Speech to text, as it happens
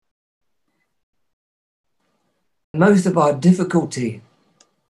most of our difficulty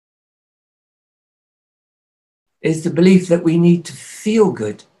is the belief that we need to feel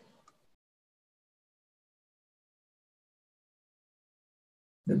good.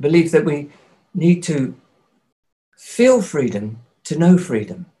 The belief that we need to feel freedom to know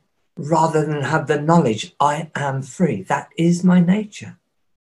freedom, rather than have the knowledge, I am free. That is my nature.